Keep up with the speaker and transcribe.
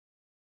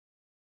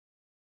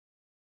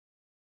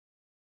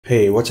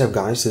Hey, what's up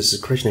guys, this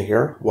is Krishna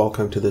here.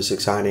 Welcome to this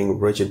exciting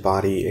rigid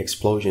body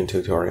explosion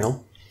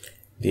tutorial.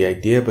 The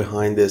idea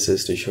behind this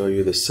is to show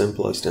you the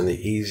simplest and the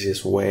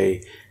easiest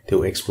way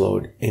to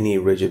explode any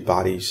rigid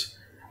bodies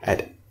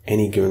at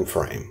any given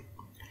frame.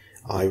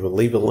 I will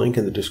leave a link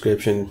in the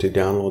description to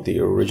download the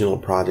original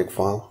project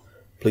file.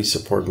 Please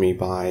support me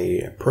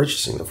by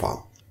purchasing the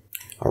file.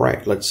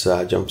 Alright, let's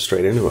jump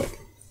straight into it.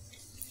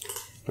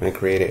 I'm going to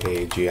create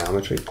a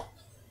geometry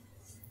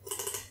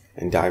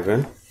and dive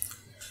in.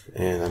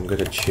 And I'm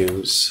going to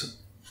choose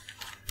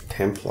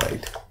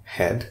template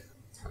head.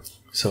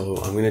 So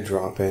I'm going to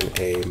drop in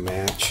a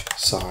match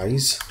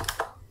size.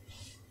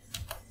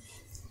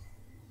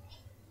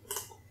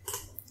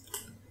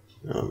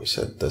 Let me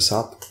set this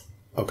up.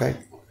 Okay.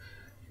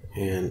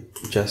 And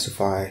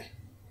justify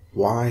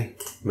Y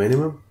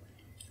minimum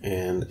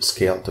and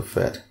scale to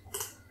fit.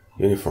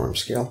 Uniform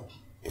scale.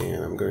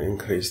 And I'm going to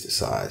increase the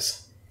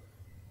size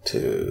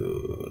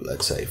to,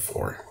 let's say,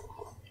 4.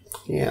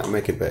 Yeah,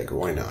 make it big.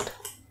 Why not?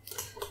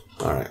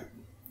 Alright,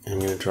 I'm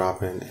going to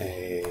drop in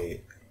a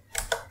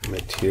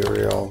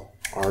material,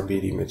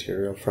 RBD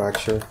material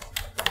fracture.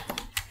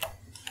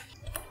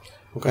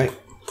 Okay.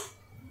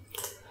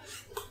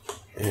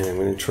 And I'm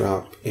going to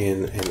drop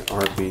in an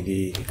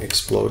RBD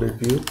exploded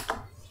view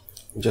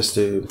just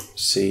to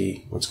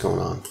see what's going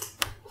on.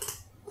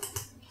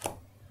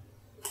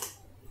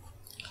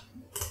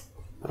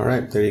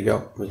 Alright, there you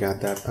go. We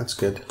got that. That's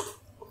good.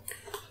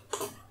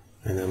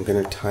 And I'm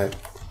going to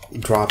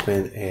drop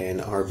in an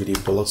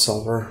RBD bullet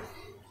solver.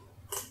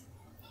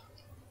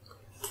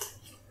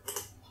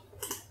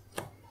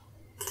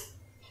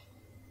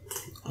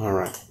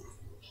 Alright,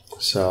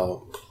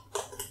 so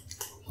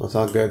that's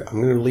all good.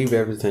 I'm going to leave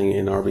everything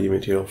in RBD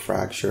material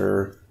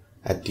fracture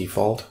at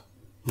default.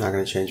 Not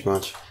going to change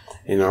much.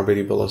 In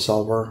RBD bullet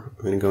solver,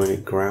 I'm going to go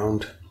into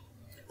ground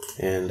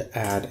and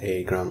add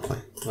a ground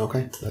plane.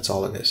 Okay, that's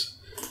all it is.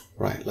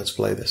 Right, let's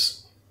play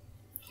this.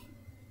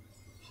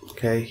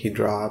 Okay, he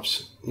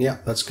drops. Yeah,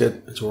 that's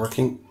good. It's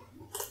working.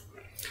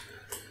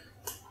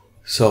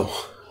 So,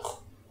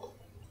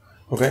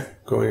 okay,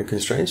 go into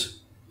constraints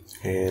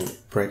and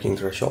breaking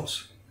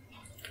thresholds.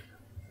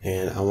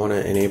 And I want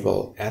to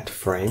enable at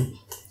frame.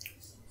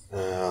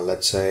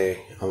 Let's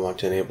say I want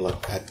to enable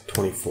it at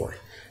 24.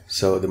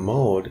 So the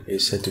mode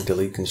is set to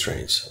delete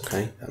constraints.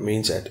 Okay, that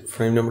means at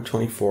frame number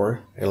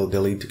 24, it'll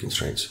delete the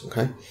constraints.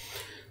 Okay,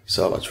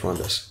 so let's run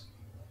this.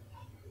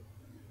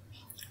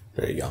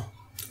 There you go.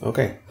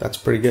 Okay, that's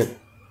pretty good.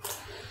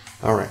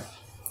 All right,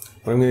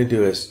 what I'm going to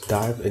do is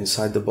dive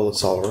inside the bullet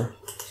solver.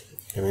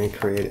 I'm going to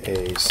create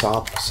a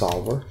SOP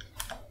solver.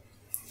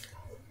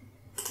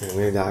 And I'm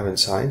going to dive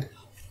inside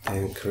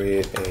and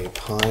create a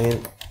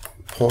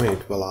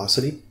point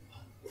velocity.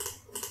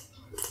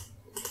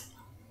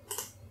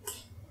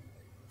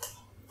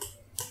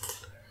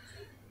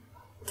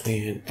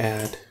 And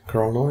add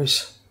curl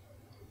noise.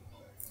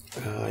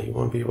 You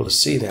won't be able to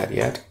see that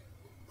yet.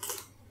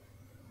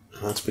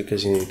 That's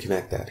because you need to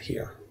connect that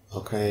here.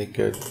 Okay,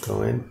 good.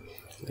 Go in.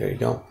 There you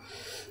go.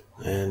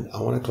 And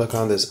I want to click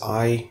on this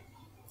I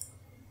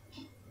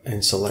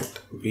and select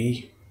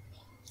V.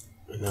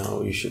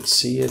 Now you should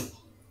see it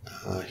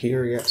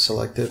here. Yeah,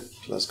 select it.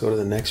 Let's go to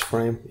the next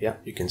frame. Yeah,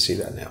 you can see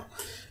that now.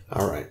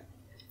 All right.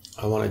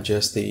 I want to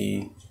adjust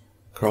the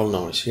curl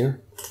noise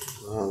here.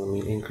 Let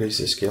me increase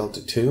the scale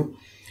to 2.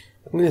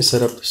 I'm going to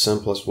set up the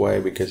simplest way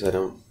because I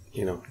don't,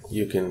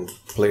 you can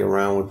play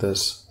around with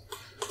this.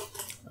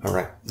 All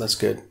right, that's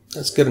good.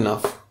 That's good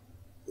enough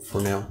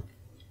for now.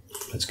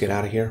 Let's get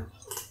out of here.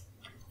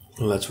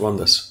 Let's run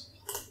this.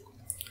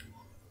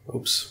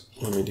 Oops,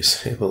 let me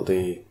disable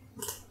the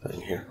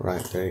thing here.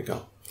 Right, there you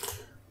go.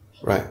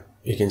 Right,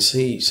 you can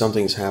see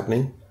something's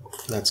happening.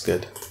 That's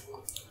good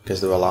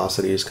because the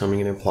velocity is coming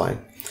into play,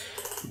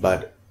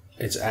 but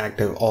it's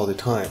active all the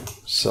time.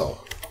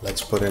 So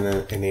let's put in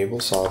an enable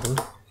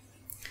solver,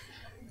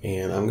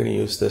 and I'm going to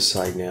use this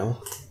side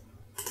now.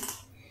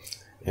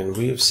 And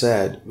we've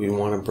said we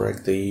want to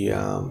break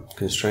the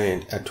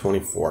constraint at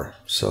 24.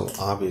 So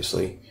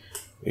obviously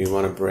we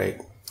want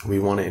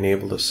to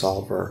enable the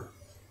solver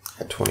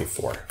at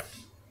 24.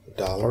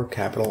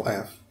 $capital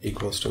F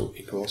equals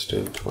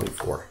to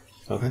 24.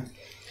 Okay.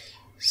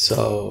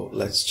 So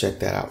let's check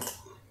that out.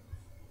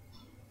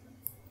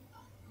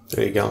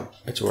 There you go.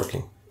 It's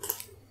working.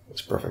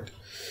 It's perfect.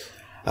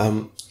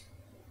 I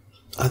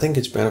think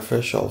it's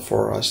beneficial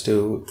for us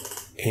to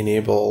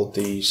enable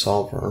the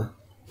solver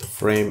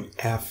frame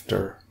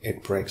after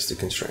it breaks the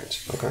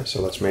constraints. Okay,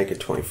 so let's make it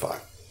 25.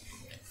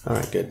 All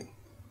right, good.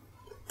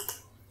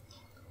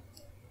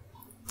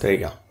 There you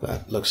go.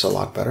 That looks a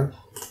lot better.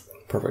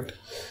 Perfect.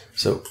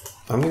 So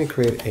I'm going to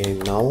create a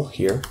null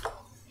here,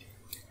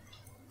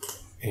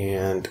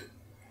 and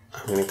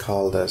I'm going to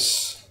call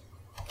this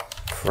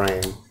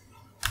frame.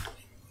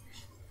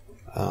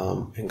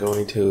 And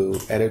going to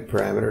edit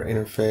parameter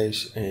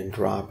interface and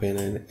drop in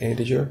an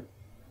integer.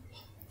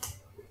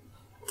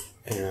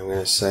 And I'm going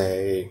to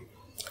say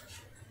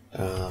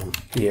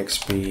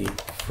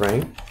exp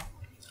frame,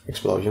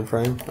 explosion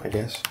frame, I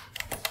guess.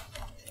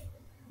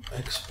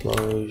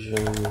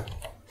 Explosion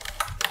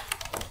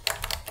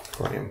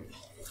frame.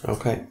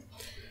 Okay.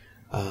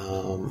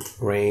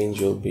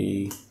 Range will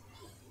be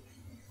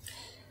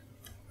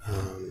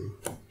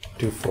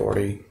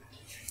 240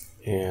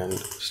 and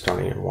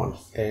starting at 1.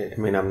 I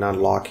mean, I'm not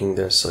locking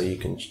this, so you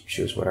can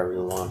choose whatever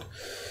you want.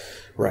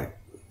 Right.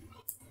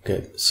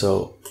 Good.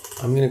 So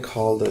I'm going to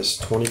call this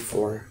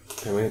 24.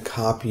 I'm going to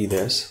copy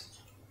this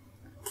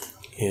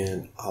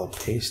and I'll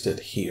paste it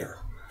here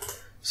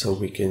so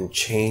we can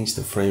change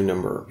the frame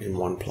number in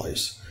one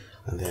place,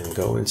 and then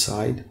go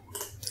inside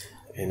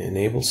and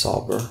enable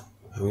solver.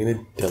 I'm going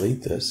to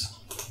delete this.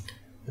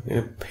 I'm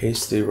going to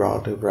paste the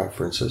relative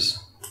references.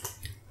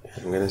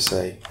 I'm going to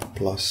say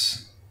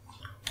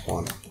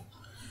 +1.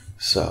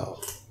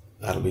 So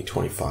that'll be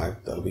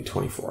 25. That'll be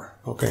 24.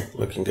 Okay,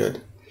 looking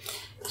good.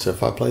 So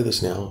if I play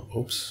this now,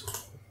 oops,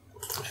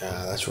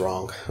 that's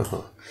wrong.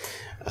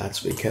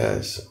 That's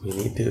because we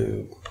need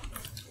to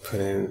put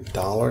in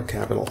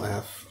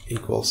 $F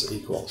equals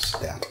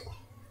that,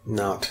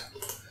 not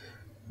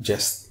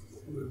just,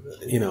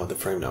 the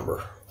frame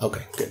number.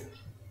 Okay, good.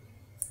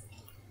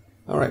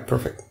 All right,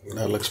 perfect.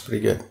 That looks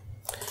pretty good.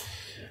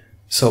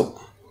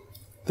 So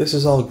this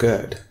is all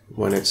good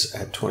when it's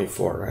at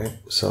 24, right?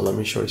 So let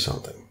me show you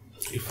something.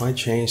 If I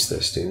change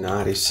this to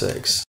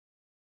 96,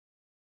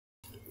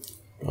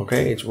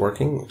 okay, it's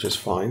working just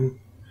fine.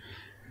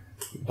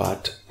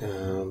 But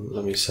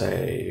let me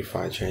say if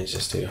I change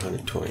this to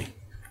 120,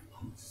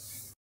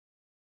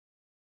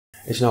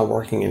 it's not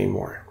working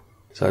anymore.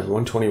 So at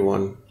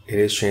 121, it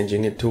is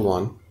changing it to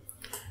 1,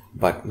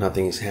 but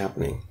nothing is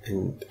happening.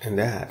 And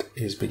that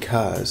is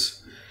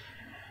because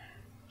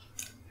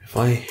if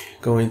I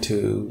go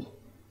into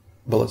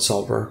Bullet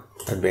Solver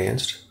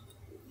Advanced,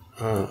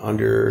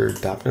 under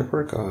Dot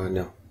Network,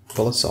 no,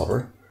 Bullet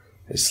Solver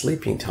is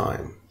sleeping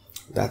time.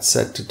 That's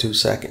set to 2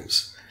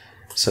 seconds.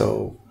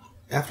 So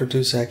after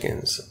 2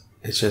 seconds,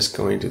 it's just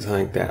going to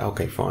think that,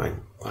 okay,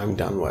 fine, I'm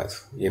done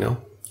with,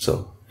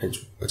 so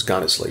it's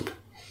gone to sleep.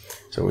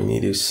 So we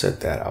need to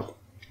set that up.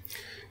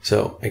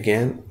 So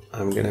again,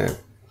 I'm gonna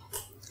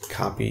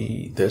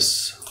copy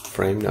this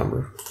frame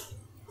number.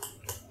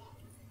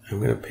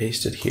 I'm gonna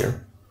paste it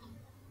here.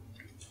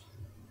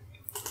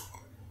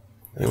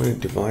 I'm going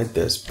to divide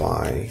this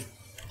by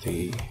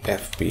the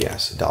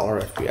FPS,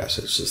 $FPS,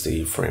 it's just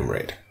the frame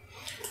rate.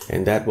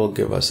 And that will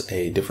give us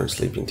a different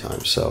sleeping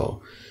time.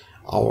 So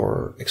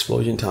our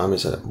explosion time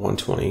is at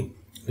 120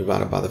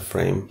 divided by the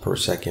frame per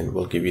second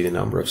will give you the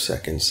number of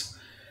seconds.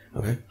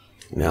 Okay.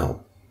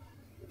 Now,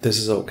 this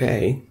is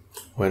okay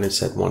when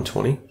it's at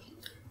 120.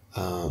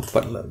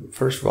 But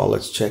first of all,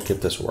 let's check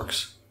if this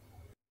works.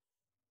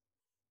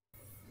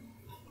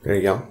 There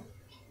you go.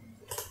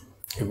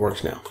 It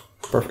works now.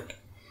 Perfect.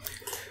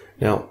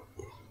 Now,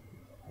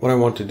 what I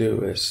want to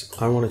do is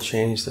I want to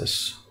change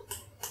this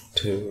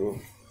to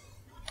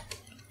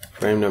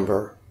frame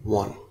number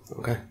 1.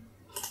 Okay.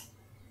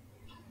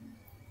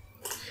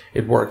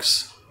 It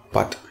works,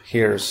 but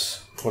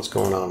here's what's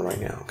going on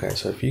right now. Okay,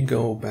 so if you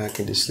go back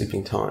into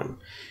sleeping time,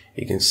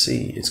 you can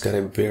see it's got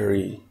a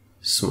very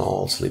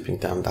small sleeping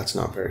time. That's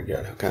not very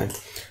good. Okay,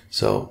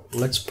 so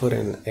let's put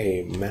in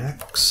a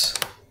max,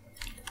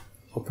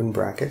 open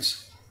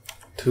brackets,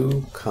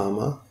 2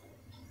 comma,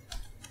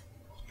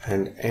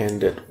 and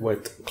end it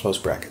with close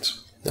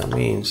brackets. That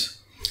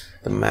means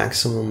the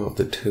maximum of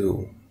the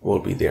 2 will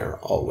be there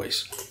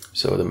always.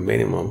 So the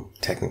minimum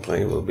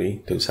technically will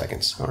be 2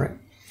 seconds. All right.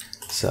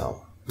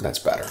 So that's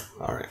better.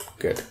 All right,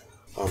 good.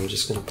 I'm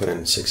just going to put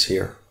in 6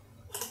 here.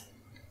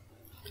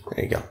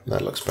 There you go.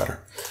 That looks better.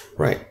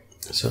 Right.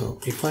 So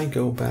if I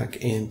go back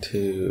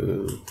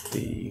into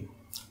the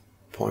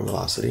point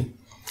velocity,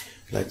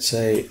 let's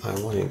say I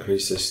want to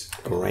increase this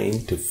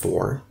grain to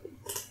 4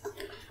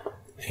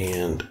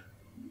 and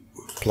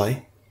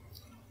play.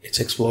 It's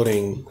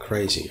exploding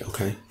crazy.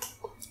 Okay.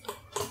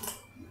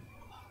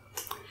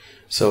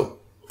 So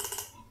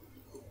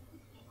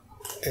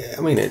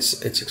I mean,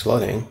 it's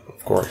exploding,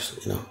 of course,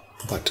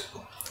 but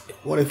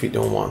what if you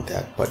don't want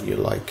that, but you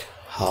like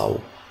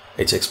how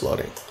it's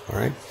exploding? All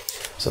right,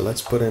 so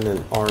let's put in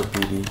an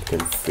RBD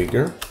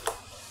configure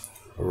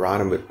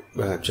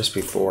right just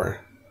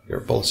before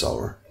your bullet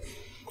solver,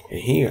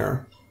 and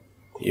here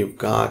you've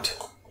got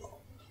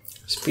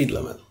speed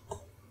limit.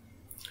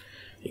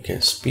 You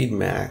can speed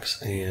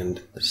max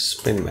and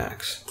spin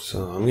max.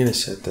 So I'm going to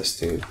set this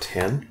to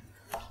 10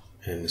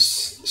 and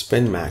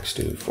spin max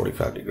to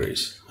 45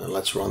 degrees. And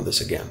let's run this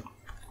again.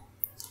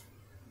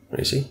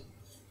 You see?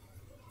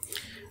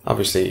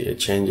 Obviously, it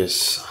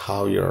changes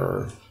how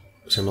your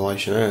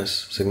simulation is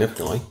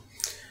significantly,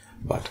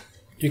 but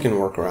you can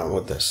work around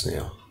with this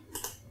now.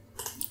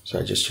 So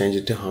I just change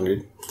it to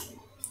 100,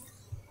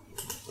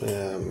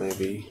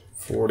 maybe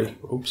 40.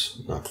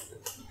 Oops, not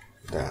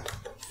that.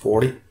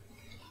 40.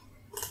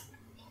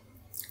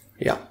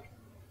 Yeah.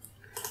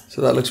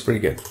 So that looks pretty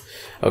good.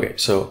 Okay,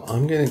 so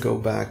I'm going to go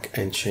back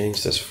and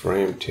change this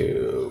frame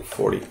to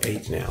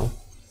 48 now.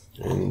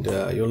 And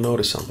you'll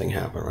notice something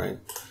happen, right?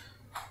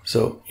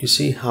 So you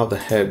see how the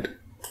head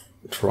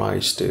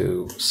tries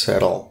to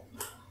settle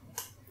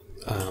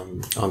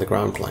on the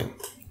ground plane.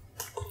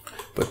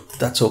 But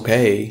That's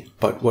okay,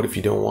 but what if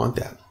you don't want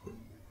that?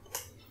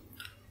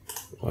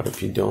 What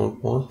if you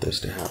don't want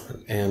this to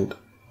happen? And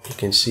you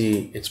can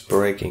see it's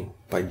breaking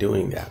by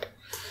doing that.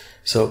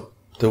 So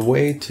the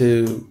way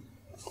to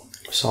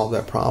solve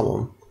that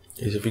problem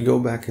is if you go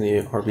back in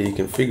the RBD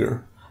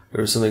configure,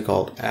 there's something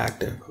called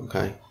active,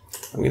 okay?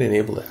 I'm going to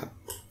enable that.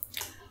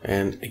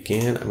 And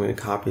again, I'm going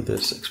to copy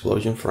this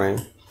explosion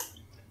frame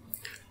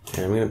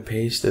and I'm going to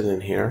paste it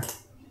in here.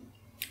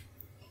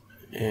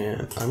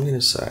 And I'm going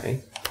to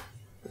say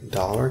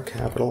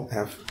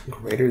 $F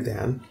greater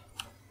than,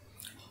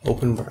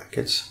 open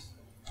brackets,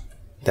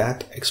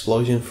 that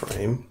explosion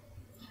frame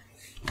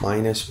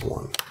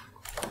 -1.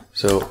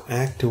 So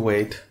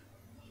activate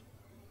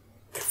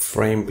a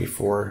frame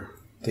before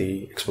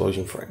the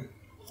explosion frame.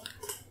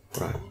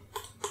 Right.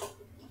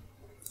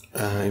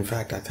 In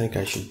fact, I think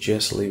I should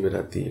just leave it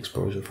at the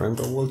explosion frame,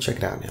 but we'll check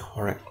it out now.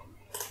 All right.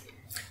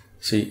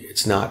 See,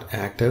 it's not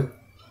active,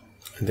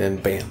 and then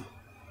bam.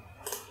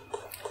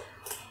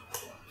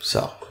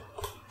 So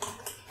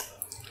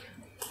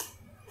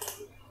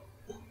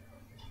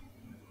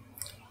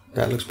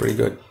that looks pretty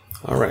good.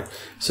 All right.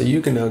 So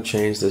you can now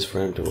change this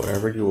frame to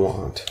whatever you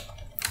want,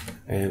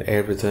 and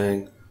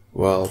everything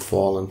will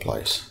fall in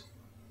place.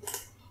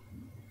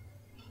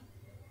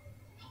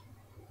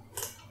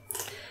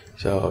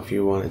 So if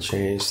you want to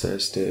change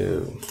this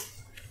to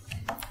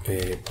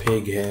a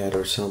pig head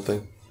or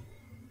something,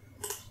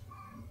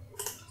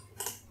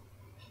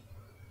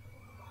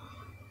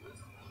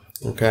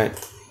 okay,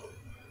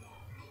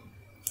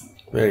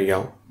 there you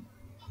go.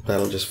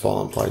 That'll just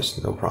fall in place,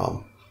 no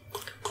problem.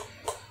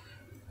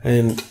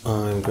 And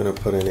I'm going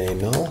to put in a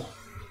null.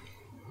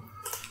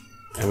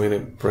 I'm going to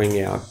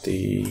bring out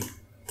the,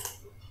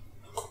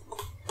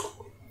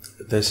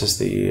 this is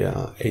the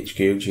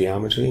HQ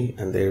geometry,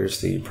 and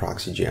there's the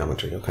proxy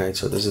geometry. Okay,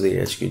 so this is the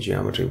HQ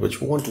geometry,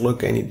 which won't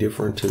look any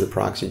different to the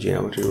proxy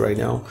geometry right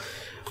now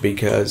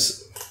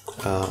because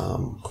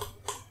I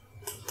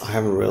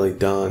haven't really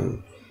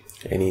done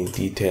any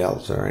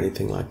details or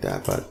anything like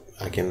that, but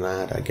I can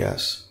add, I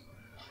guess.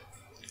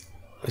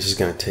 This is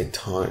going to take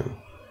time.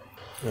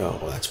 Oh,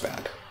 well, that's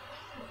bad.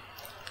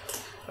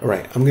 All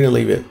right, I'm going to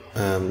leave it.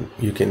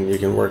 You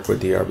can work with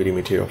the RBD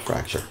material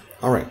fracture.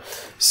 All right,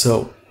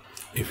 so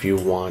if you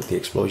want the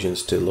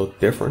explosions to look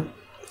different,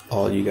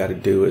 all you got to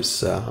do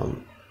is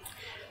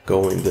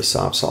go in the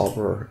soft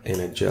solver and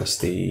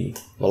adjust the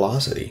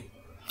velocity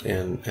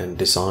and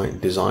design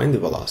the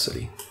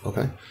velocity.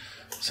 Okay,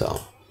 so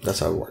that's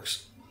how it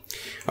works.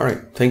 All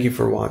right, thank you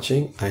for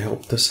watching. I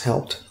hope this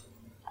helped.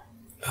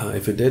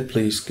 If it did,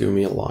 please give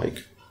me a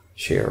like,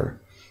 share,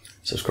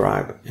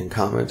 subscribe, and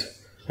comment.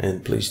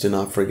 And please do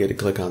not forget to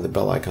click on the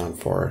bell icon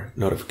for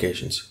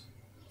notifications.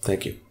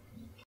 Thank you.